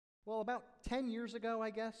about 10 years ago,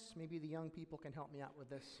 I guess, maybe the young people can help me out with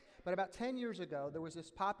this, but about 10 years ago, there was this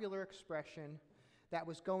popular expression that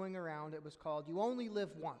was going around. It was called, "You only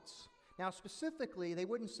live once." Now, specifically, they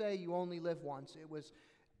wouldn't say you only live once. It was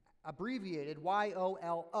abbreviated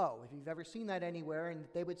YOLO, if you've ever seen that anywhere, and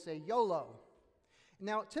they would say YOLO.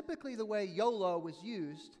 Now, typically the way YOLO was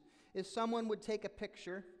used is someone would take a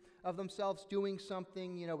picture of themselves doing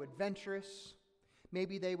something, adventurous.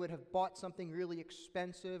 Maybe they would have bought something really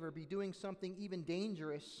expensive or be doing something even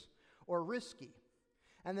dangerous or risky.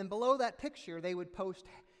 And then below that picture, they would post,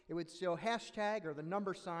 it would show hashtag or the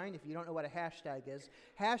number sign, if you don't know what a hashtag is,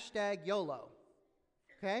 hashtag YOLO.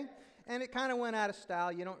 Okay? And it kind of went out of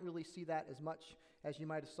style. You don't really see that as much as you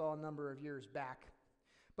might have saw a number of years back.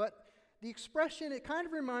 But the expression, it kind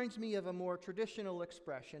of reminds me of a more traditional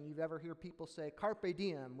expression. You've ever heard people say carpe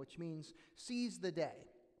diem, which means seize the day.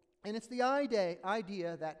 And it's the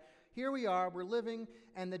idea that here we are, we're living,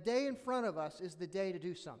 and the day in front of us is the day to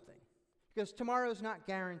do something. Because tomorrow's not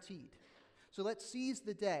guaranteed. So let's seize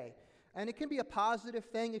the day. And it can be a positive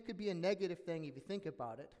thing, it could be a negative thing if you think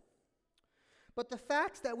about it. But the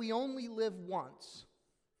fact that we only live once,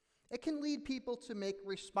 it can lead people to make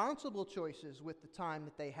responsible choices with the time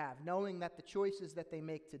that they have, knowing that the choices that they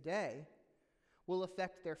make today will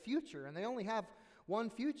affect their future. And they only have one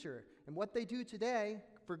future. And what they do today,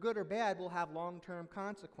 for good or bad, will have long-term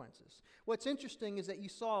consequences. What's interesting is that you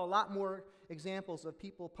saw a lot more examples of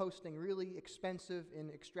people posting really expensive and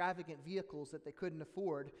extravagant vehicles that they couldn't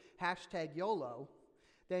afford, hashtag YOLO,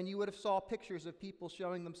 than you would have saw pictures of people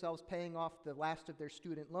showing themselves paying off the last of their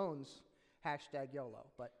student loans, hashtag YOLO.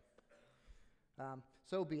 But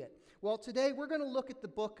so be it. Well, today we're going to look at the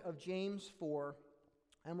book of James 4,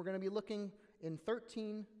 and we're going to be looking in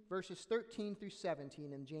verses 13 through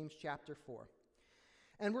 17 in James chapter 4.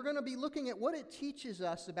 And we're going to be looking at what it teaches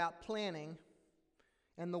us about planning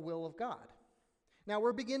and the will of God. Now,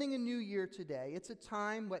 we're beginning a new year today. It's a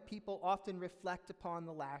time that people often reflect upon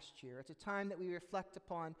the last year. It's a time that we reflect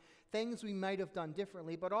upon things we might have done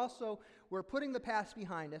differently, but also we're putting the past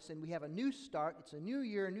behind us and we have a new start. It's a new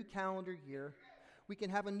year, a new calendar year. We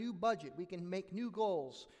can have a new budget. We can make new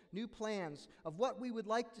goals, new plans of what we would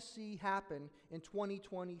like to see happen in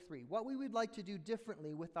 2023, what we would like to do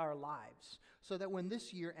differently with our lives, so that when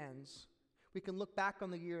this year ends, we can look back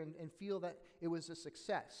on the year and feel that it was a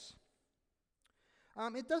success.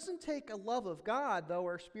 It doesn't take a love of God, though,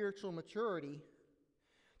 or spiritual maturity,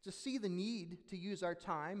 to see the need to use our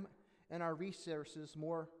time and our resources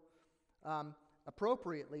more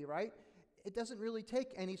appropriately, right? It doesn't really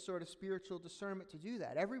take any sort of spiritual discernment to do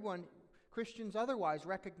that. Everyone, Christians otherwise,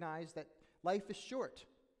 recognize that life is short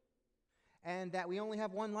and that we only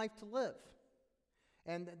have one life to live.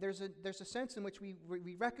 And there's a sense in which we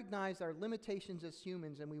recognize our limitations as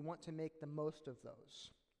humans and we want to make the most of those.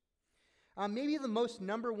 Maybe the most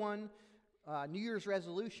number one New Year's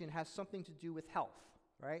resolution has something to do with health,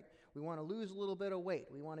 right? We want to lose a little bit of weight.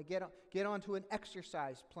 We want to get onto an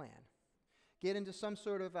exercise plan. Get into some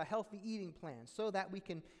sort of a healthy eating plan so that we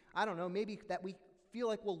can, maybe that we feel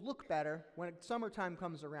like we'll look better when summertime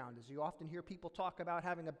comes around. As you often hear people talk about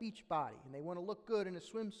having a beach body and they want to look good in a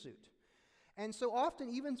swimsuit. And so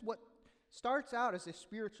often even what starts out as a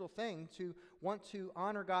spiritual thing to want to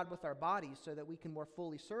honor God with our bodies so that we can more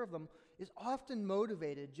fully serve them is often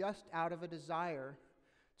motivated just out of a desire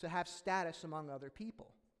to have status among other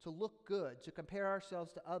people, to look good, to compare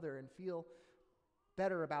ourselves to others and feel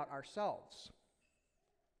better about ourselves.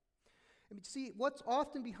 See, what's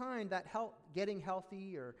often behind that getting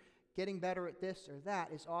healthy or getting better at this or that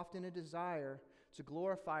is often a desire to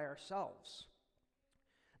glorify ourselves.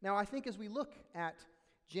 Now, I think as we look at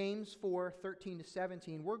James 4, 13 to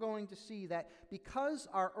 17, we're going to see that because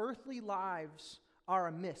our earthly lives are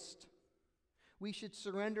a mist, we should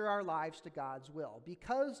surrender our lives to God's will.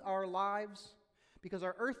 Because our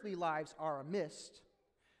earthly lives are a mist,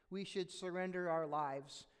 we should surrender our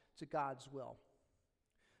lives to God's will.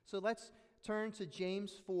 So let's turn to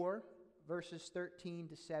James 4, verses 13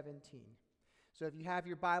 to 17. So if you have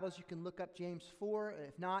your Bibles, you can look up James 4.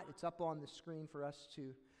 If not, it's up on the screen for us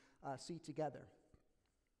to see together.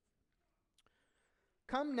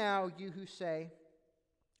 Come now, you who say,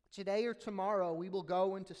 today or tomorrow we will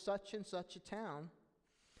go into such and such a town,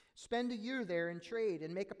 spend a year there in trade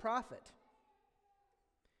and make a profit.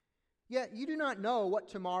 Yet you do not know what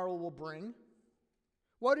tomorrow will bring.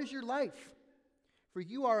 What is your life? For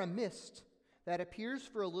you are a mist that appears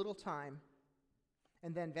for a little time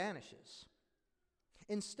and then vanishes.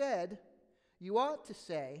 Instead, you ought to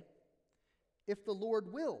say, if the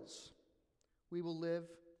Lord wills, we will live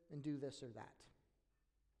and do this or that.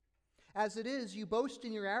 As it is, you boast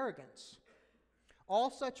in your arrogance. All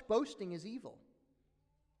such boasting is evil.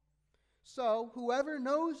 So, whoever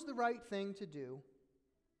knows the right thing to do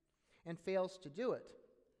and fails to do it,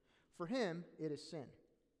 for him it is sin.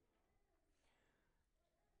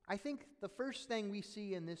 I think the first thing we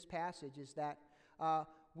see in this passage is that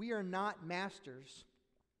we are not masters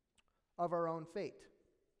of our own fate.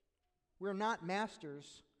 We're not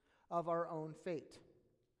masters of our own fate.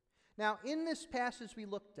 Now, in this passage we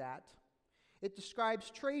looked at, it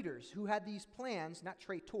describes traders who had these plans, not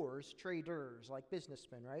traitors, traders, like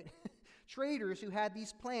businessmen, right? Traders who had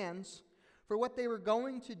these plans for what they were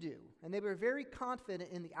going to do. And they were very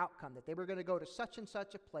confident in the outcome, that they were going to go to such and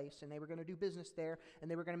such a place, and they were going to do business there,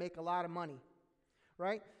 and they were going to make a lot of money,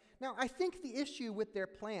 right? Now, I think the issue with their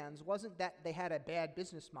plans wasn't that they had a bad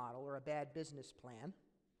business model or a bad business plan.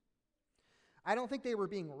 I don't think they were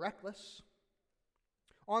being reckless.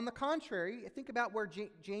 On the contrary, think about where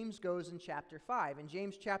James goes in chapter 5. In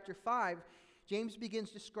James chapter 5, James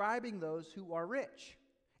begins describing those who are rich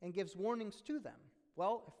and gives warnings to them.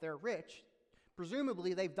 Well, if they're rich,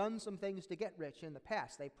 presumably they've done some things to get rich in the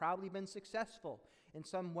past. They've probably been successful in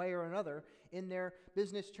some way or another in their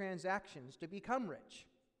business transactions to become rich.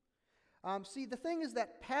 See, the thing is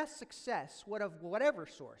that past success, of whatever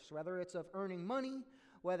source, whether it's of earning money,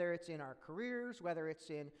 whether it's in our careers, whether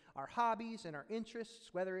it's in our hobbies and our interests,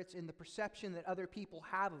 whether it's in the perception that other people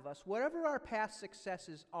have of us, whatever our past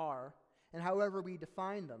successes are, and however we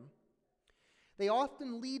define them, they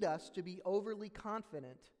often lead us to be overly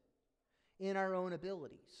confident in our own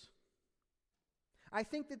abilities. I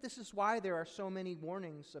think that this is why there are so many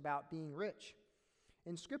warnings about being rich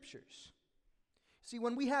in Scriptures. See,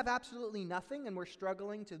 when we have absolutely nothing and we're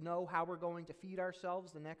struggling to know how we're going to feed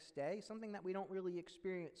ourselves the next day, something that we don't really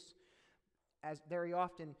experience as very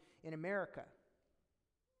often in America.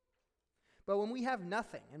 But when we have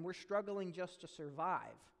nothing and we're struggling just to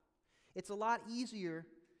survive, it's a lot easier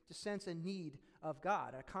to sense a need of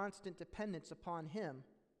God, a constant dependence upon Him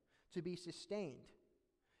to be sustained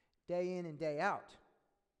day in and day out.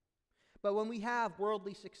 But when we have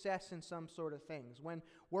worldly success in some sort of things, when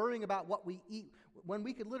worrying about what we eat, when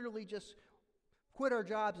we could literally just quit our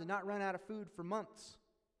jobs and not run out of food for months,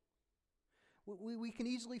 we can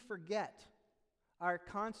easily forget our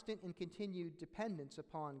constant and continued dependence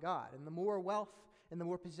upon God. And the more wealth and the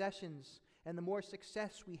more possessions and the more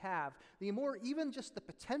success we have, the more even just the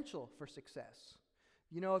potential for success.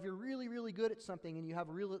 You know, if you're really, really good at something and you have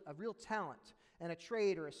a real talent and a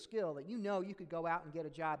trade or a skill that you know you could go out and get a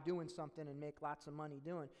job doing something and make lots of money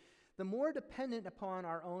doing, the more dependent upon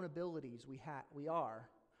our own abilities we are,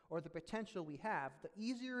 or the potential we have, the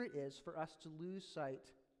easier it is for us to lose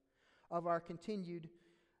sight of our continued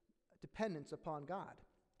dependence upon God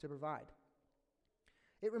to provide.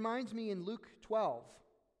 It reminds me in Luke 12,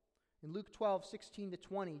 16 to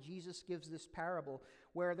 20, Jesus gives this parable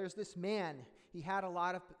where there's this man. He had a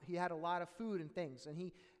lot of food and things, and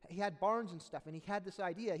he had barns and stuff, and he had this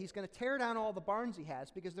idea. He's going to tear down all the barns he has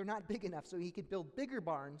because they're not big enough, so he could build bigger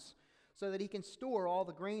barns so that he can store all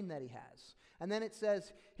the grain that he has. And then it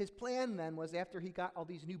says his plan then was, after he got all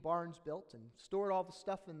these new barns built and stored all the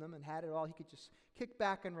stuff in them and had it all, he could just kick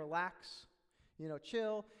back and relax,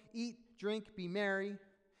 chill, eat, drink, be merry,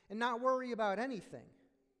 and not worry about anything.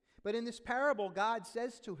 But in this parable, God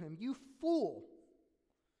says to him, "You fool,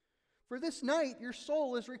 for this night your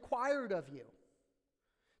soul is required of you."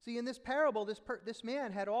 See, in this parable, this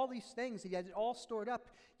man had all these things. He had it all stored up,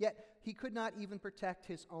 yet he could not even protect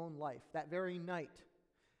his own life. That very night,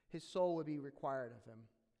 his soul would be required of him.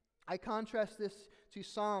 I contrast this to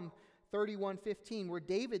Psalm 31:15, where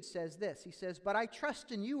David says this. He says, "But I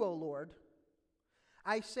trust in you, O Lord.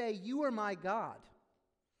 I say, you are my God.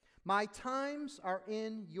 My times are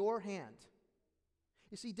in your hand."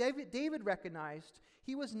 You see, David recognized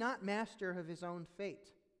he was not master of his own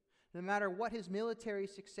fate. No matter what his military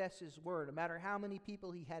successes were, no matter how many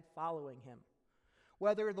people he had following him,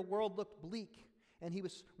 whether the world looked bleak and he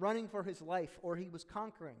was running for his life or he was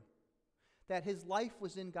conquering, that his life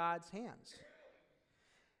was in God's hands.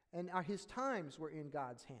 And his times were in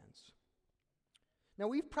God's hands. Now,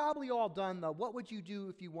 we've probably all done the "what would you do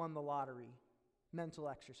if you won the lottery" mental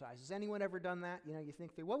exercise. Has anyone ever done that? You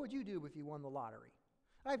think through, what would you do if you won the lottery?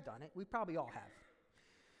 I've done it. We probably all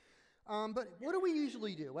have. But what do we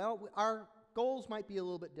usually do? Well, our goals might be a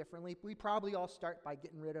little bit differently. We probably all start by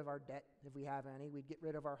getting rid of our debt, if we have any. We'd get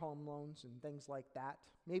rid of our home loans and things like that.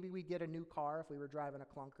 Maybe we'd get a new car if we were driving a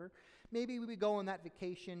clunker. Maybe we would go on that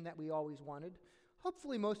vacation that we always wanted.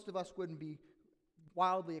 Hopefully most of us wouldn't be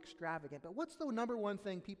wildly extravagant. But what's the number one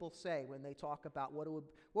thing people say when they talk about what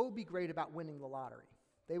would be great about winning the lottery?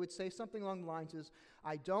 They would say something along the lines is,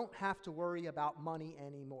 "I don't have to worry about money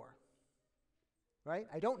anymore." right?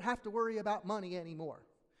 I don't have to worry about money anymore.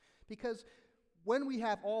 Because when we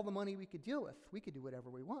have all the money we could deal with, we could do whatever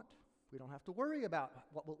we want. We don't have to worry about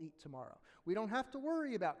what we'll eat tomorrow. We don't have to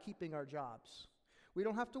worry about keeping our jobs. We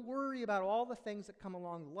don't have to worry about all the things that come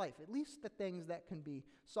along in life, at least the things that can be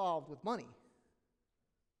solved with money.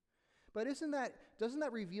 But doesn't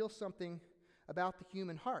that reveal something about the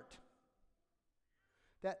human heart?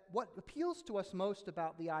 That what appeals to us most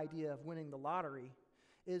about the idea of winning the lottery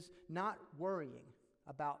is not worrying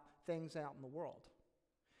about things out in the world.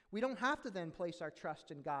 We don't have to then place our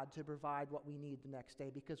trust in God to provide what we need the next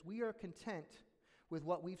day because we are content with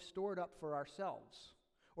what we've stored up for ourselves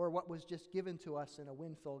or what was just given to us in a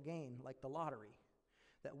windfall gain like the lottery.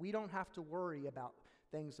 That we don't have to worry about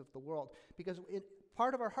things of the world because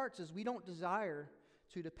part of our hearts is we don't desire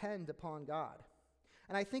to depend upon God.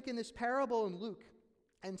 And I think in this parable in Luke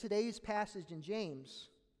and today's passage in James,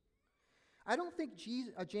 I don't think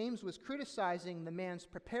James was criticizing the man's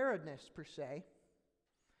preparedness per se.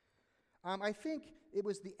 I think it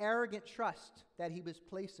was the arrogant trust that he was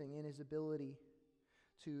placing in his ability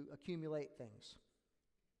to accumulate things.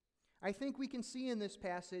 I think we can see in this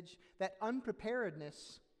passage that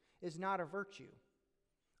unpreparedness is not a virtue.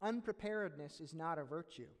 Unpreparedness is not a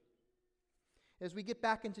virtue. As we get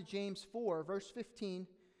back into James 4, verse 15,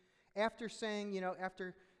 after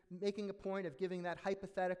making a point of giving that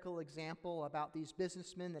hypothetical example about these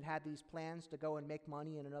businessmen that had these plans to go and make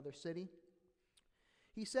money in another city,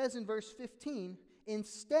 he says in verse 15,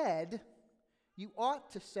 instead, you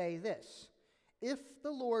ought to say this, if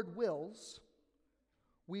the Lord wills,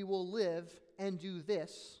 we will live and do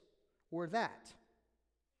this or that.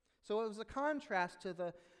 So it was a contrast to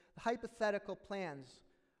the hypothetical plans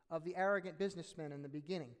of the arrogant businessmen in the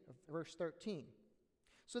beginning of verse 13.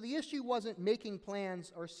 So the issue wasn't making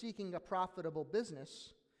plans or seeking a profitable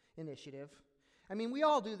business initiative. I mean, we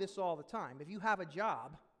all do this all the time. If you have a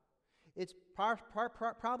job, it's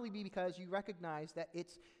probably because you recognize that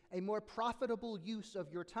it's a more profitable use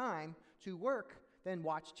of your time to work than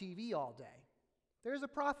watch TV all day. There's a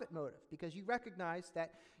profit motive because you recognize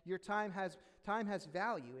that your time has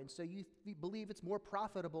value, and so you believe it's more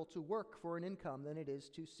profitable to work for an income than it is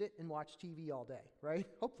to sit and watch TV all day, right?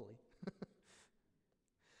 Hopefully.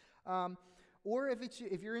 Or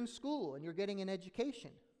if you're in school and you're getting an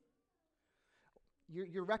education,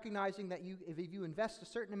 you're recognizing that if you invest a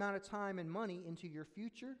certain amount of time and money into your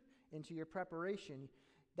future, into your preparation,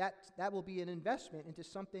 that will be an investment into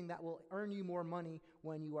something that will earn you more money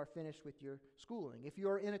when you are finished with your schooling. If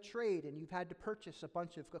you're in a trade and you've had to purchase a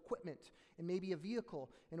bunch of equipment and maybe a vehicle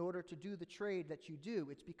in order to do the trade that you do,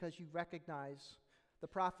 it's because you recognize the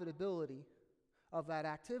profitability of that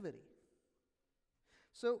activity.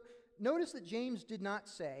 So notice that James did not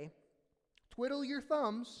say, twiddle your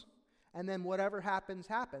thumbs, and then whatever happens,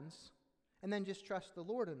 happens, and then just trust the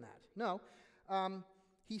Lord in that. No.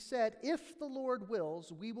 He said, if the Lord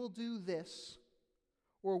wills, we will do this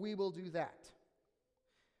or we will do that.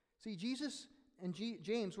 See, Jesus and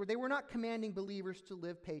James, they were not commanding believers to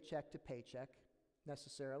live paycheck to paycheck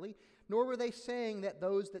necessarily, nor were they saying that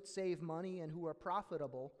those that save money and who are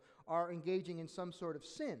profitable are engaging in some sort of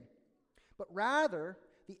sin, but rather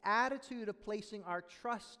the attitude of placing our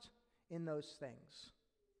trust in those things.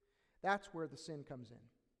 That's where the sin comes in.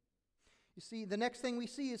 You see, the next thing we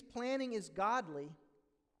see is planning is godly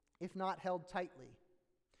if not held tightly.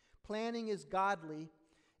 Planning is godly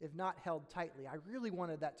if not held tightly. I really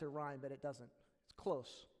wanted that to rhyme, but it doesn't. It's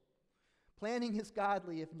close. Planning is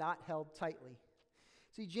godly if not held tightly.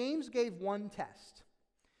 See, James gave one test.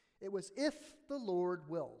 It was if the Lord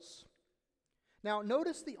wills. Now,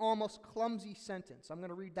 notice the almost clumsy sentence. I'm going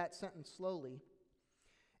to read that sentence slowly.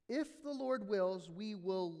 If the Lord wills, we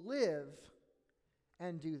will live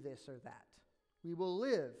and do this or that. We will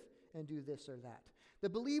live and do this or that. The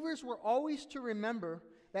believers were always to remember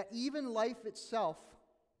that even life itself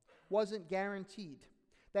wasn't guaranteed,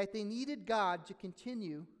 that they needed God to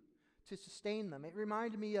continue to sustain them. It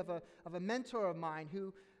reminded me of a mentor of mine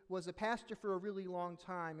who was a pastor for a really long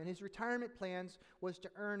time, and his retirement plans was to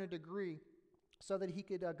earn a degree so that he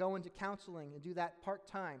could go into counseling and do that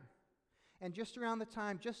part-time. And just around the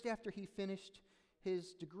time, just after he finished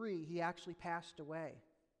his degree, he actually passed away.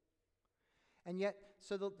 And yet,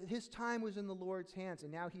 his time was in the Lord's hands,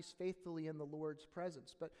 and now he's faithfully in the Lord's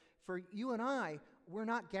presence. But for you and I, we're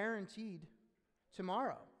not guaranteed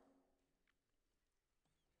tomorrow.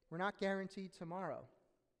 We're not guaranteed tomorrow.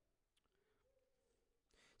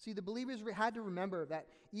 See, the believers had to remember that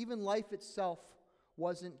even life itself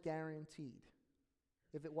wasn't guaranteed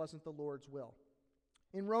if it wasn't the Lord's will.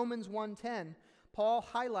 In Romans 1:10, Paul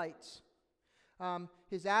highlights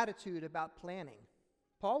his attitude about planning.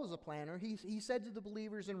 Paul was a planner. He said to the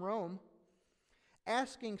believers in Rome,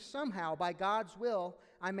 asking somehow by God's will,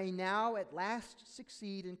 I may now at last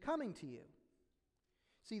succeed in coming to you.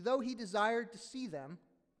 See, though he desired to see them,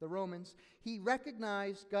 the Romans, he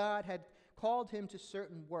recognized God had called him to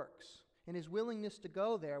certain works, and his willingness to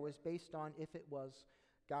go there was based on if it was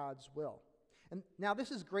God's will. And now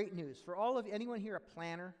this is great news. For all of anyone here a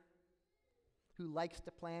planner who likes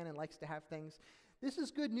to plan and likes to have things, this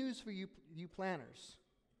is good news for you planners.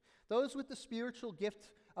 Those with the spiritual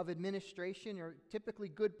gift of administration are typically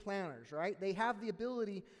good planners, right? They have the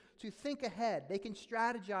ability to think ahead. They can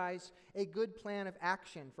strategize a good plan of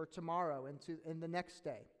action for tomorrow and the next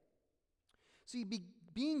day. See,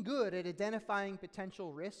 being good at identifying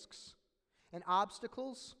potential risks and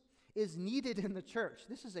obstacles is needed in the church.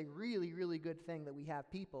 This is a really, really good thing that we have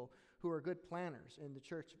people who are good planners in the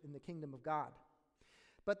church, in the kingdom of God.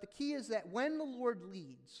 But the key is that when the Lord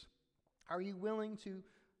leads, are you willing to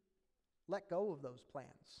let go of those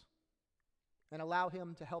plans and allow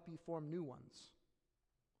him to help you form new ones?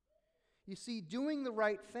 You see, doing the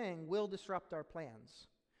right thing will disrupt our plans.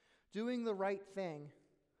 Doing the right thing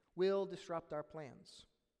will disrupt our plans.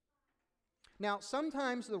 Now,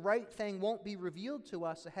 sometimes the right thing won't be revealed to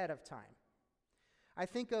us ahead of time. I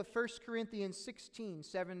think of 1 Corinthians 16,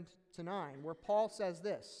 7-9, where Paul says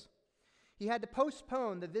this. He had to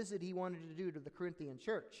postpone the visit he wanted to do to the Corinthian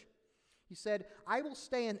church. He said, I will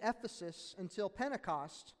stay in Ephesus until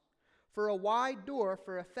Pentecost, for a wide door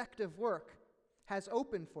for effective work has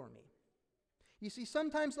opened for me. You see,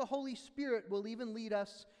 sometimes the Holy Spirit will even lead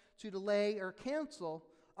us to delay or cancel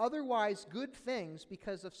otherwise good things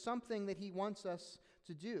because of something that he wants us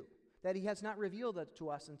to do, that he has not revealed it to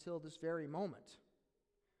us until this very moment.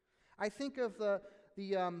 I think of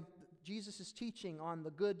Jesus' teaching on the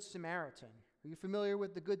Good Samaritan. Are you familiar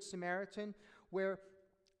with the Good Samaritan? Where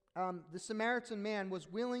the Samaritan man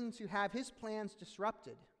was willing to have his plans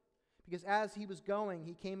disrupted because as he was going,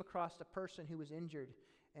 he came across a person who was injured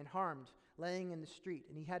and harmed, laying in the street.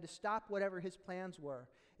 And he had to stop whatever his plans were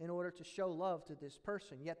in order to show love to this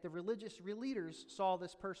person. Yet the religious leaders saw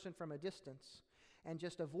this person from a distance and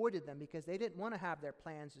just avoided them because they didn't want to have their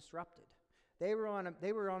plans disrupted. They were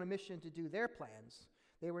on a mission to do their plans.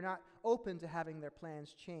 They were not open to having their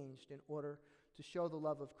plans changed in order to show the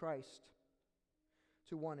love of Christ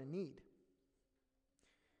to one in need.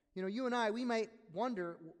 You know, you and I, we might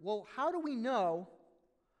wonder, well, how do we know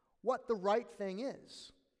what the right thing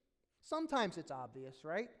is? Sometimes it's obvious,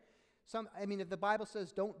 right? If the Bible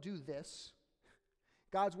says don't do this,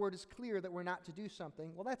 God's word is clear that we're not to do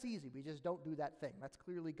something, well, that's easy. We just don't do that thing. That's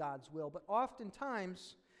clearly God's will. But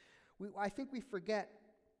oftentimes, I think we forget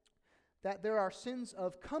that there are sins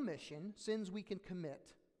of commission, sins we can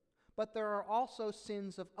commit, but there are also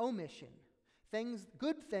sins of omission,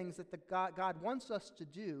 good things that God wants us to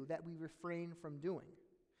do that we refrain from doing.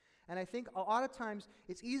 And I think a lot of times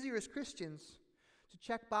it's easier as Christians to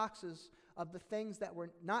check boxes of the things that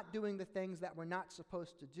we're not doing, the things that we're not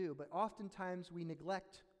supposed to do, but oftentimes we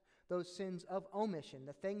neglect those sins of omission,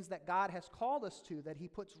 the things that God has called us to, that he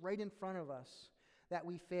puts right in front of us, that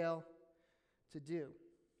we fail to do.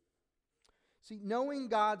 See, knowing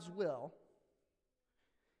God's will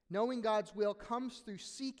comes through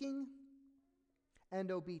seeking and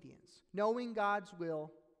obedience. Knowing God's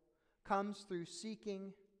will comes through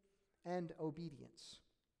seeking and obedience.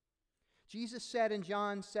 Jesus said in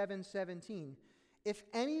John 7:17, if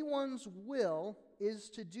anyone's will is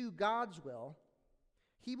to do God's will,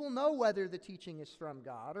 he will know whether the teaching is from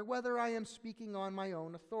God or whether I am speaking on my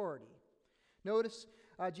own authority. Notice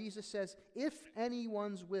Jesus says, if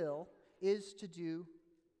anyone's will is to do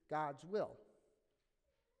God's will.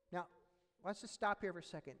 Now, let's just stop here for a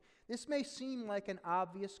second. This may seem like an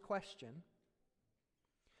obvious question,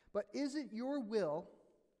 but is it your will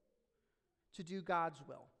to do God's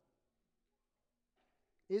will?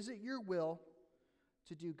 Is it your will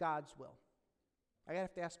to do God's will? I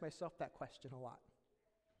have to ask myself that question a lot.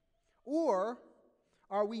 Or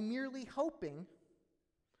are we merely hoping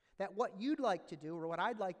that what you'd like to do or what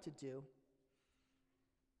I'd like to do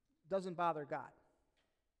doesn't bother God?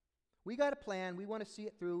 We got a plan. We want to see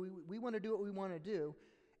it through. We want to do what we want to do.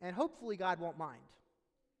 And hopefully God won't mind.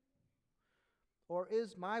 Or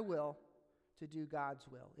is my will to do God's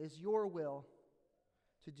will? Is your will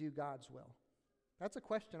to do God's will? That's a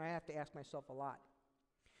question I have to ask myself a lot.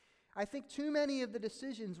 I think too many of the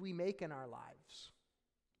decisions we make in our lives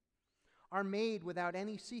are made without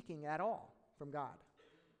any seeking at all from God.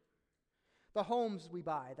 The homes we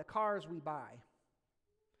buy, the cars we buy,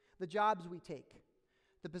 the jobs we take,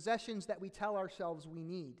 the possessions that we tell ourselves we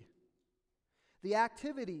need, the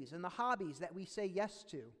activities and the hobbies that we say yes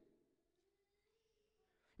to.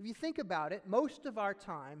 If you think about it, most of our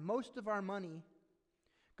time, most of our money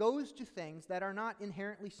goes to things that are not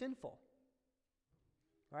inherently sinful.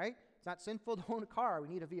 Right? It's not sinful to own a car, we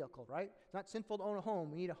need a vehicle, right? It's not sinful to own a home,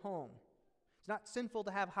 we need a home. It's not sinful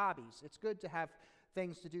to have hobbies. It's good to have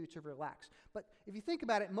things to do to relax. But if you think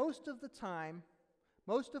about it, most of the time,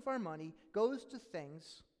 most of our money goes to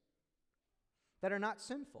things that are not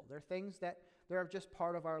sinful. They're things that are just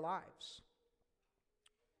part of our lives.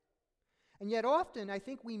 And yet often, I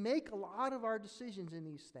think we make a lot of our decisions in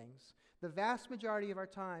these things. The vast majority of our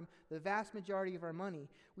time, the vast majority of our money,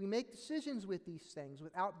 we make decisions with these things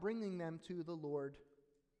without bringing them to the Lord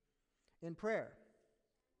in prayer.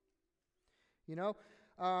 You know,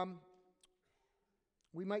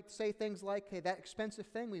 we might say things like, hey, that expensive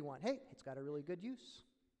thing we want, hey, it's got a really good use.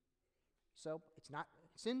 So it's not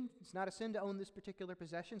a sin to own this particular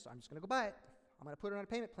possession, so I'm just going to go buy it. I'm going to put it on a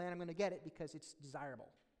payment plan. I'm going to get it because it's desirable.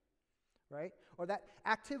 Right? Or that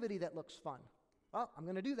activity that looks fun. Well, I'm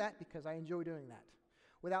going to do that because I enjoy doing that,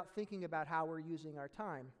 without thinking about how we're using our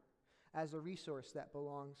time as a resource that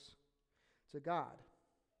belongs to God.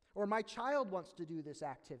 Or my child wants to do this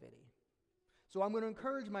activity. So I'm going to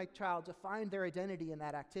encourage my child to find their identity in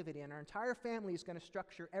that activity, and our entire family is going to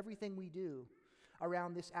structure everything we do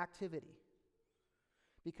around this activity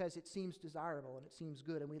because it seems desirable and it seems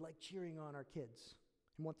good, and we like cheering on our kids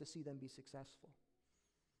and want to see them be successful.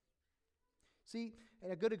 See,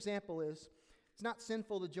 and a good example is, it's not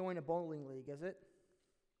sinful to join a bowling league, is it?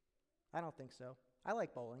 I don't think so. I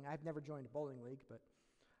like bowling. I've never joined a bowling league, but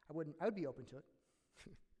I would be open to it.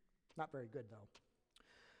 Not very good,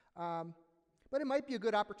 though. But it might be a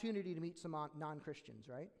good opportunity to meet some non-Christians,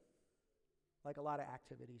 right? Like a lot of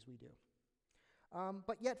activities we do.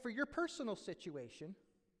 But yet, for your personal situation,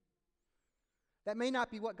 that may not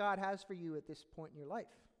be what God has for you at this point in your life.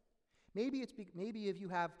 Maybe if you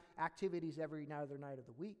have activities every other night of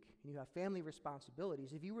the week, and you have family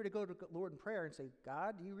responsibilities, if you were to go to Lord in prayer and say,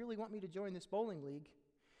 God, do you really want me to join this bowling league?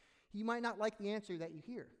 You might not like the answer that you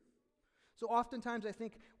hear. So oftentimes I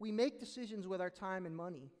think we make decisions with our time and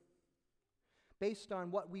money based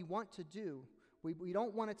on what we want to do. We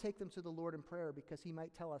don't want to take them to the Lord in prayer because he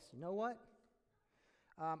might tell us, you know what?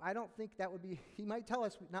 I don't think that would be, he might tell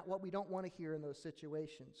us not what we don't want to hear in those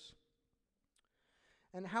situations.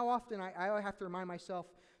 And how often I have to remind myself,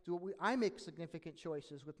 I make significant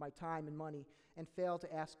choices with my time and money and fail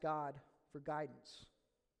to ask God for guidance?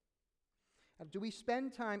 Do we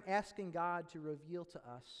spend time asking God to reveal to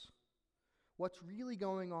us what's really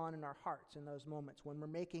going on in our hearts in those moments when we're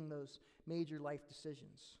making those major life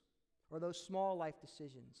decisions or those small life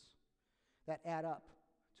decisions that add up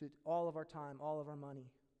to all of our time, all of our money?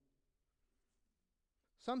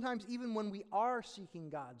 Sometimes even when we are seeking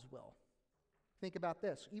God's will, think about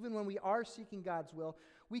this. Even when we are seeking God's will,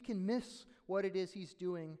 we can miss what it is he's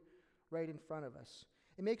doing right in front of us.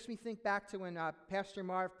 It makes me think back to when Pastor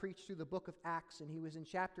Marv preached through the book of Acts, and he was in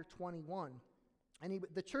chapter 21. And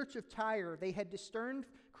the church of Tyre, they had discerned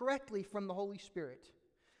correctly from the Holy Spirit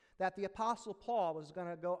that the Apostle Paul was going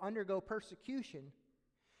to undergo persecution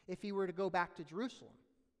if he were to go back to Jerusalem.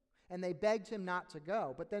 And they begged him not to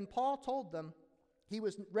go. But then Paul told them he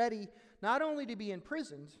was ready not only to be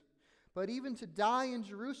imprisoned, but even to die in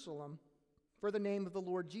Jerusalem for the name of the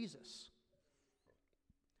Lord Jesus.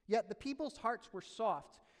 Yet the people's hearts were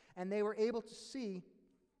soft, and they were able to see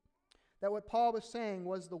that what Paul was saying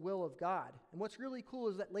was the will of God. And what's really cool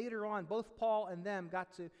is that later on, both Paul and them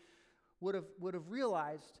would have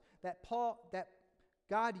realized that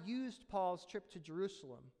God used Paul's trip to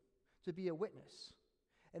Jerusalem to be a witness,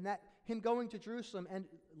 and that him going to Jerusalem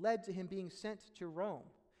led to him being sent to Rome,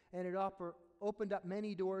 and it opened up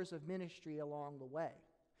many doors of ministry along the way.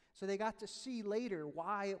 So they got to see later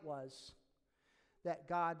why it was that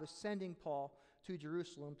God was sending Paul to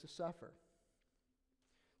Jerusalem to suffer.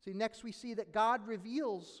 See, next we see that God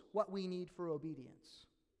reveals what we need for obedience,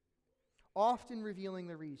 often revealing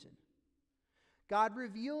the reason. God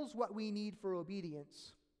reveals what we need for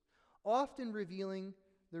obedience, often revealing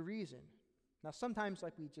the reason. Now, sometimes,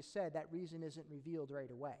 like we just said, that reason isn't revealed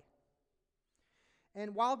right away.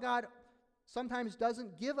 And while God sometimes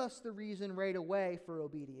doesn't give us the reason right away for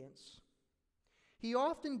obedience, he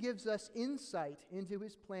often gives us insight into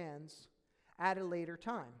his plans at a later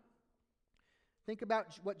time. Think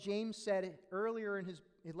about what James said earlier in his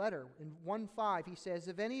letter. In 1:5, he says,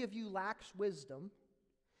 "If any of you lacks wisdom,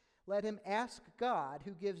 let him ask God,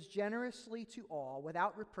 who gives generously to all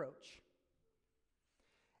without reproach,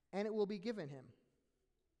 and it will be given him."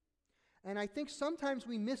 And I think sometimes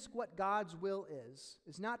we miss what God's will is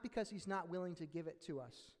not because he's not willing to give it to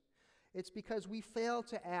us. It's because we fail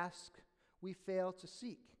to ask, we fail to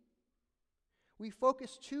seek. We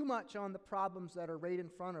focus too much on the problems that are right in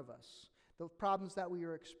front of us, the problems that we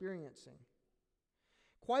are experiencing.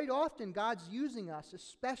 Quite often, God's using us,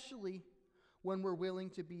 especially when we're willing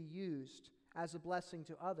to be used as a blessing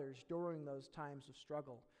to others during those times of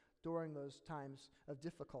struggle, during those times of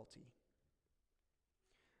difficulty.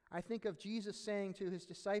 I think of Jesus saying to his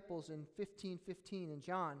disciples in 15:15 in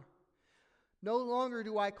John, "No longer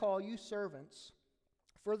do I call you servants,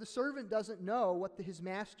 for the servant doesn't know what his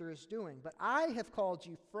master is doing, but I have called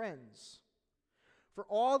you friends. For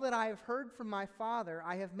all that I have heard from my Father,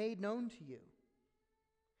 I have made known to you."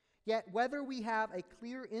 Yet whether we have a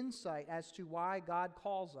clear insight as to why God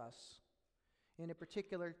calls us in a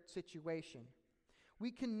particular situation,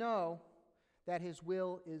 we can know that his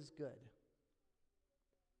will is good.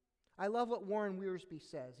 I love what Warren Wiersbe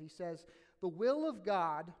says. He says, "The will of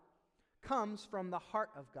God comes from the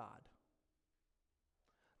heart of God."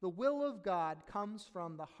 The will of God comes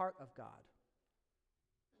from the heart of God.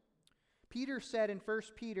 Peter said in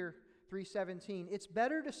 1 Peter 3:17, "It's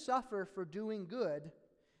better to suffer for doing good,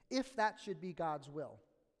 if that should be God's will,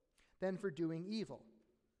 than for doing evil.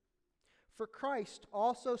 For Christ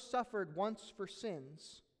also suffered once for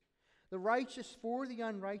sins, the righteous for the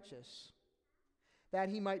unrighteous, that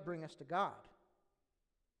he might bring us to God."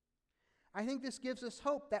 I think this gives us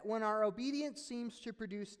hope that when our obedience seems to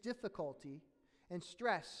produce difficulty and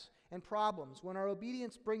stress and problems, when our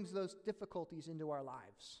obedience brings those difficulties into our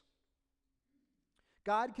lives,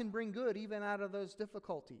 God can bring good even out of those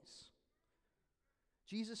difficulties.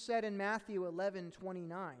 Jesus said in Matthew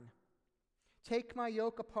 11:29, "Take my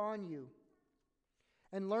yoke upon you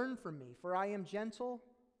and learn from me, for I am gentle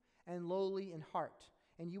and lowly in heart,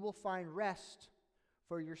 and you will find rest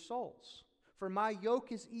for your souls. For my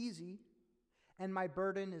yoke is easy and my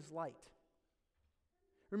burden is light."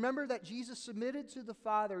 Remember that Jesus submitted to the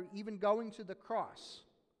Father, even going to the cross.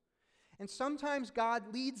 And sometimes God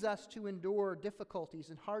leads us to endure difficulties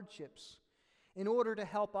and hardships in order to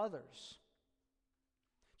help others,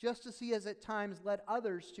 just as he has at times led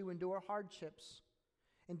others to endure hardships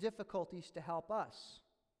and difficulties to help us.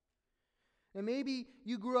 Now, maybe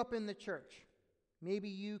you grew up in the church. Maybe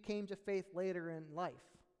you came to faith later in life.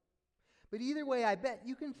 But either way, I bet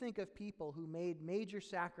you can think of people who made major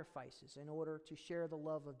sacrifices in order to share the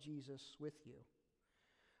love of Jesus with you.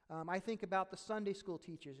 I think about the Sunday school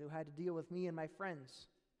teachers who had to deal with me and my friends.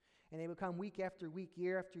 And they would come week after week,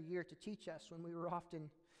 year after year to teach us when we were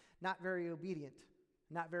often not very obedient,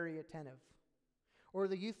 not very attentive. Or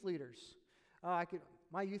the youth leaders.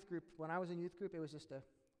 My youth group, when I was in youth group, it was just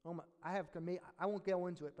I won't go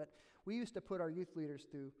into it, but we used to put our youth leaders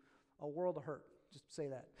through a world of hurt. Just say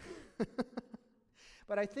that.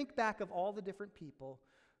 But I think back of all the different people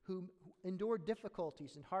who endured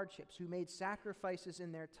difficulties and hardships, who made sacrifices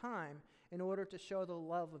in their time in order to show the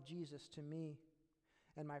love of Jesus to me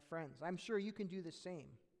and my friends. I'm sure you can do the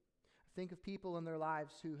same. Think of people in their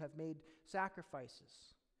lives who have made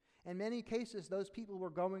sacrifices. In many cases, those people were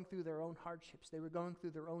going through their own hardships. They were going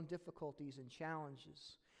through their own difficulties and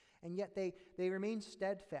challenges. And yet they remained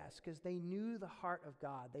steadfast because they knew the heart of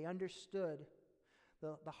God. They understood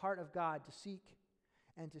the heart of God to seek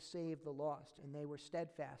and to save the lost. And they were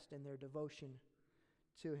steadfast in their devotion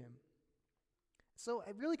to him. So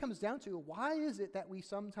it really comes down to, why is it that we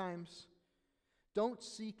sometimes don't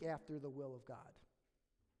seek after the will of God?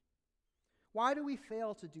 Why do we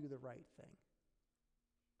fail to do the right thing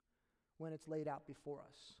when it's laid out before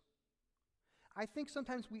us? I think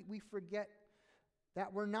sometimes we forget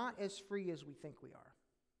that we're not as free as we think we are.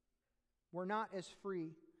 We're not as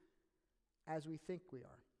free as we think we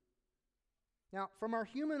are. Now, from our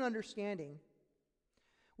human understanding,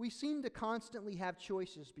 we seem to constantly have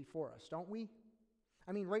choices before us, don't we?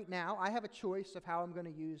 I mean, right now, I have a choice of how I'm going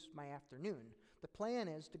to use my afternoon. The plan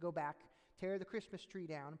is to go back, tear the Christmas tree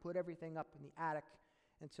down, and put everything up in the attic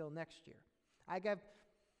until next year. I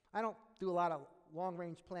don't do a lot of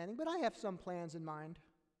long-range planning, but I have some plans in mind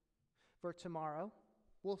for tomorrow.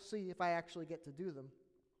 We'll see if I actually get to do them.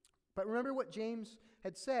 But remember what James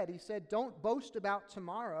had said. He said, "Don't boast about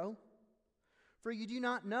tomorrow, for you do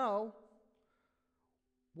not know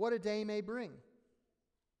what a day may bring."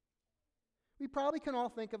 We probably can all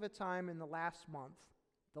think of a time in the last month,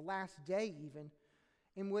 the last day even,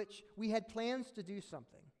 in which we had plans to do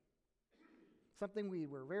something. Something we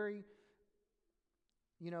were very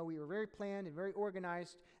planned and very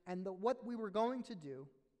organized, and what we were going to do,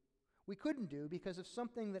 we couldn't do because of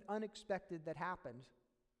something that unexpected that happened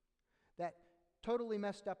that totally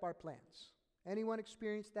messed up our plans. Anyone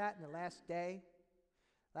experienced that in the last day,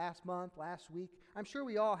 last month, last week? I'm sure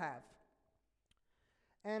we all have.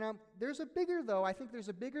 And I think there's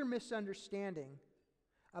a bigger misunderstanding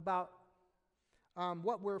about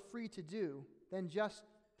what we're free to do than just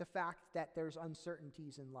the fact that there's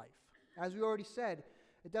uncertainties in life. As we already said,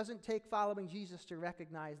 it doesn't take following Jesus to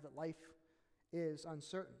recognize that life is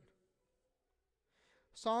uncertain.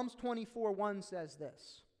 Psalms 24:1 says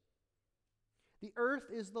this, "The earth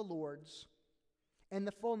is the Lord's, and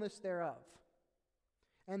the fullness thereof,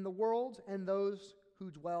 and the world and those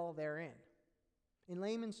who dwell therein." In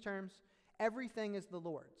layman's terms, everything is the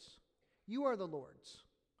Lord's. You are the Lord's.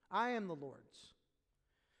 I am the Lord's.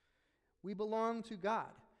 We belong to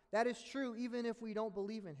God. That is true even if we don't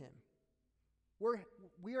believe in Him.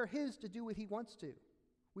 We are His to do what He wants to.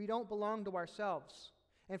 We don't belong to ourselves.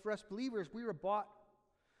 And for us believers, we were bought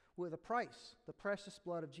with a price, the precious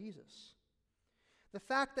blood of Jesus. The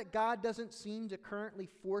fact that God doesn't seem to currently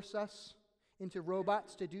force us into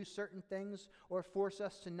robots to do certain things or force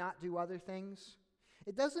us to not do other things,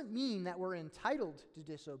 it doesn't mean that we're entitled to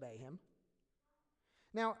disobey Him.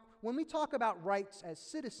 Now, when we talk about rights as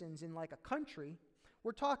citizens in like a country,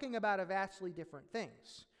 we're talking about a vastly different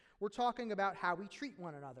things. We're talking about how we treat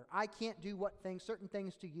one another. I can't do certain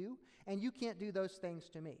things to you, and you can't do those things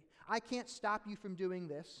to me. I can't stop you from doing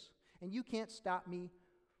this, and you can't stop me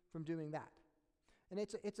from doing that. And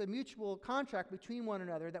it's a mutual contract between one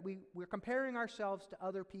another that we're comparing ourselves to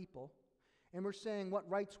other people, and we're saying what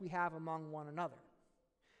rights we have among one another.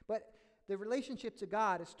 But the relationship to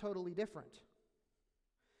God is totally different.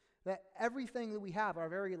 That everything that we have, our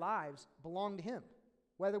very lives, belong to Him,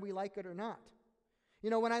 whether we like it or not. You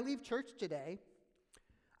know, when I leave church today,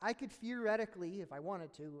 I could theoretically, if I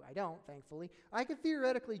wanted to, I don't, thankfully, I could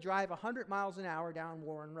theoretically drive 100 miles an hour down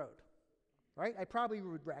Warren Road, right? I probably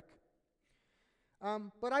would wreck.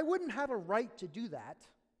 But I wouldn't have a right to do that,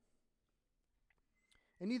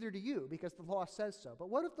 and neither do you, because the law says so. But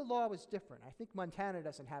what if the law was different? I think Montana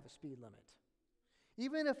doesn't have a speed limit.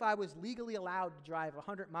 Even if I was legally allowed to drive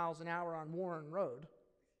 100 miles an hour on Warren Road,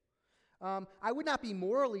 I would not be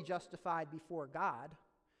morally justified before God,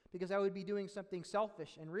 because I would be doing something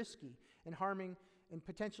selfish and risky and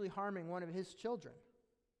potentially harming one of His children.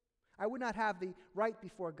 I would not have the right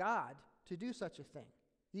before God to do such a thing,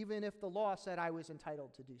 even if the law said I was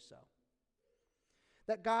entitled to do so.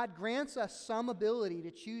 That God grants us some ability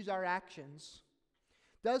to choose our actions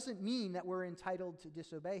doesn't mean that we're entitled to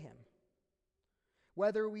disobey Him.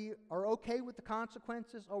 Whether we are okay with the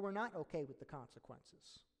consequences or we're not okay with the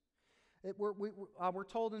consequences. We're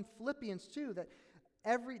told in Philippians 2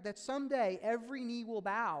 that someday every knee will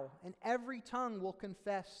bow and every tongue will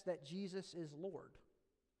confess that Jesus is Lord,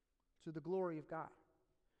 to the glory of God.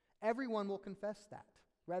 Everyone will confess that.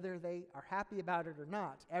 Whether they are happy about it or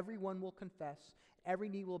not, everyone will confess, every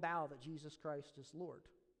knee will bow that Jesus Christ is Lord.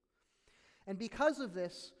 And because of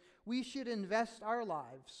this, we should invest our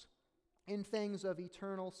lives in things of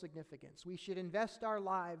eternal significance. We should invest our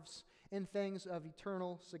lives in things of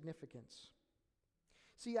eternal significance.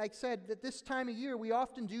 See, I said that this time of year we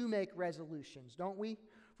often do make resolutions, don't we,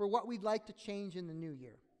 for what we'd like to change in the new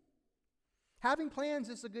year. Having plans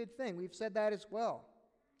is a good thing. We've said that as well.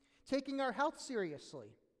 Taking our health seriously,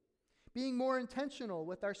 being more intentional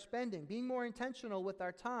with our spending, being more intentional with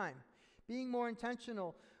our time, being more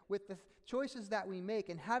intentional with the choices that we make,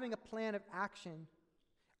 and having a plan of action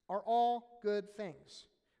are all good things.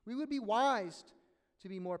 We would be wise to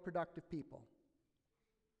be more productive people.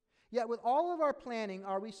 Yet with all of our planning,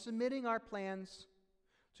 are we submitting our plans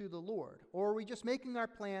to the Lord? Or are we just making our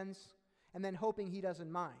plans and then hoping He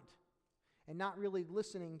doesn't mind and not really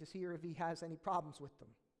listening to hear if He has any problems with them?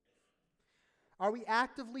 Are we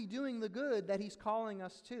actively doing the good that He's calling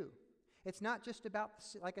us to? It's not just about,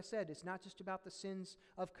 like I said, it's not just about the sins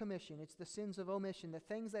of commission. It's the sins of omission, the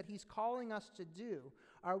things that He's calling us to do.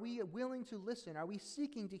 Are we willing to listen? Are we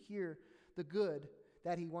seeking to hear the good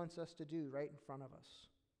that He wants us to do right in front of us?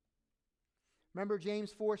 Remember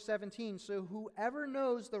James 4:17, "So whoever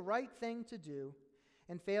knows the right thing to do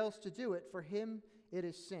and fails to do it, for him it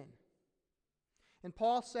is sin." And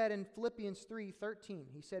Paul said in Philippians 3:13,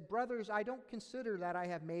 he said, "Brothers, I don't consider that I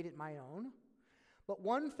have made it my own, but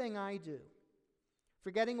one thing I do,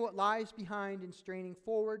 forgetting what lies behind and straining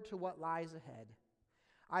forward to what lies ahead,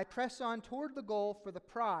 I press on toward the goal for the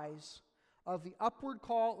prize of the upward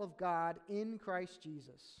call of God in Christ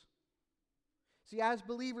Jesus." See, as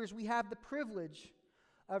believers, we have the privilege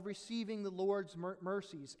of receiving the Lord's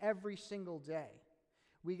mercies every single day.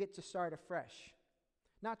 We get to start afresh,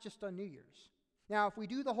 not just on New Year's. Now, if we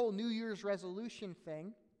do the whole New Year's resolution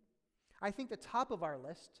thing, I think the top of our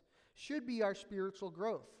list should be our spiritual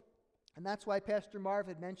growth. And that's why Pastor Marv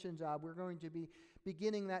had mentioned we're going to be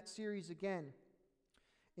beginning that series again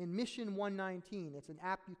in Mission 119. It's an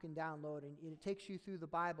app you can download, and it takes you through the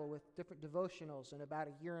Bible with different devotionals in about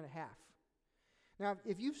a year and a half. Now,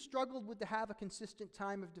 if you've struggled with to have a consistent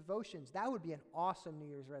time of devotions, that would be an awesome New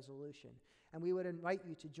Year's resolution. And we would invite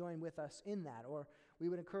you to join with us in that. Or we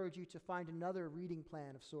would encourage you to find another reading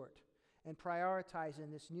plan of sort and prioritize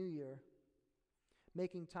in this new year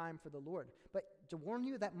making time for the Lord. But to warn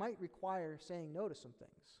you, that might require saying no to some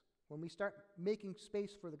things. When we start making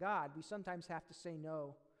space for the God, we sometimes have to say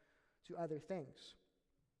no to other things.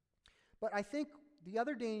 But I think the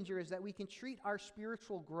other danger is that we can treat our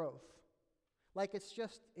spiritual growth like it's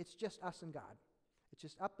just us and God. It's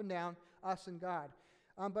just up and down, us and God.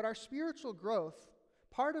 But our spiritual growth,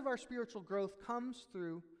 part of our spiritual growth comes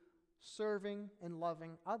through serving and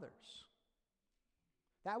loving others.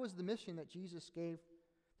 That was the mission that Jesus gave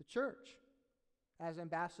the church as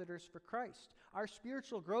ambassadors for Christ. Our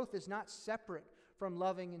spiritual growth is not separate from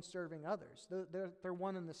loving and serving others. They're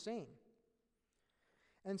one and the same.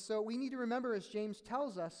 And so we need to remember, as James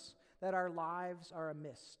tells us, that our lives are a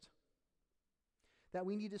mist. That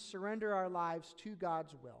we need to surrender our lives to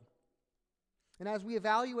God's will. And as we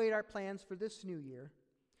evaluate our plans for this new year,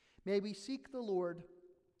 may we seek the Lord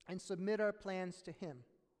and submit our plans to Him,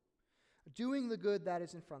 doing the good that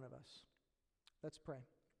is in front of us. Let's pray.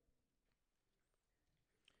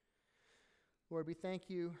 Lord, we thank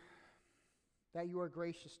you that you are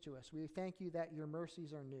gracious to us. We thank you that your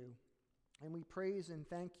mercies are new. And we praise and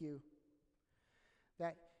thank you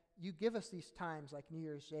that you give us these times like New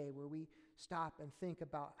Year's Day where we stop and think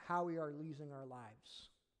about how we are losing our lives.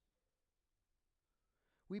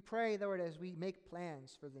 We pray, Lord, as we make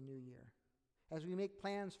plans for the new year, as we make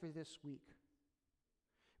plans for this week,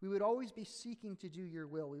 we would always be seeking to do your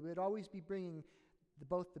will. We would always be bringing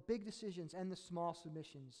both the big decisions and the small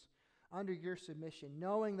submissions under your submission,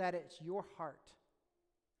 knowing that it's your heart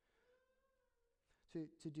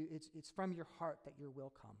to do. It's from your heart that your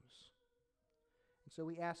will comes. And so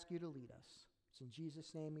we ask you to lead us. It's in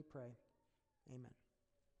Jesus' name we pray. Amen.